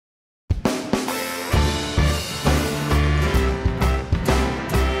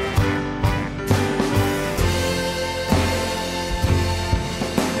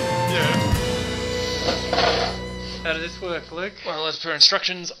work, Luke. Well, as per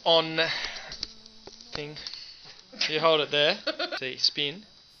instructions on thing, you hold it there. See, spin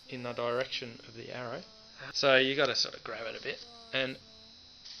in the direction of the arrow. So you got to sort of grab it a bit, and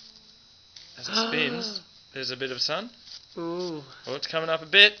as it spins, there's a bit of sun. Ooh. Oh, it's coming up a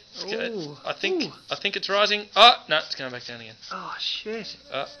bit. Ooh. I think it's rising. Oh no, it's going back down again. Oh shit.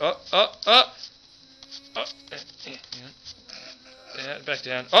 Oh. Yeah, back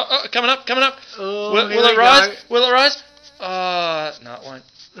down. Oh, coming up. Oh, Will it rise? Go. Will it rise? No, it won't.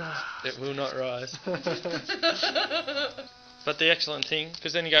 It will not rise. But the excellent thing,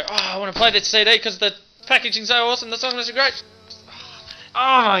 because then you go, I want to play that CD because the packaging's so awesome, the songs are great.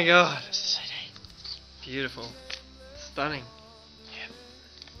 Oh my god. It's the CD. Beautiful. Stunning. Yep.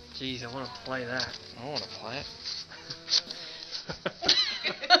 Jeez, I want to play that. I want to play it.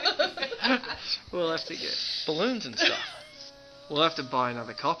 We'll have to get balloons and stuff. We'll have to buy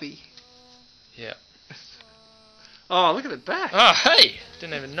another copy. Yeah. Oh, look at the back. Oh, hey!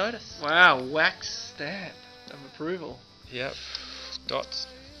 Didn't even notice. Wow, wax stamp of approval. Yep. Dots.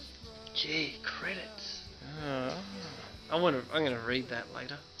 Gee, credits. Oh. I'm gonna read that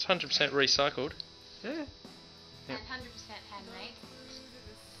later. It's 100% recycled. Yeah. And 100% handmade.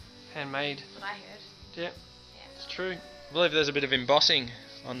 Handmade. That's what I heard. Yeah. It's true. I believe there's a bit of embossing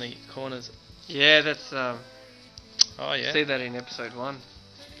on the corners. Yeah, that's Oh yeah. see that in episode 1.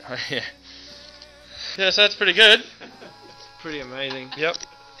 Oh yeah. Yeah, so that's pretty good. Pretty amazing. Yep.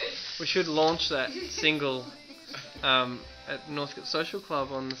 We should launch that single at Northcote Social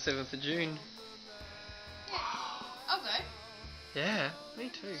Club on the 7th of June. Yeah. I'll go. Yeah, me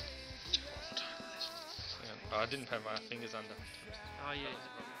too. I didn't have my fingers under. Oh yeah.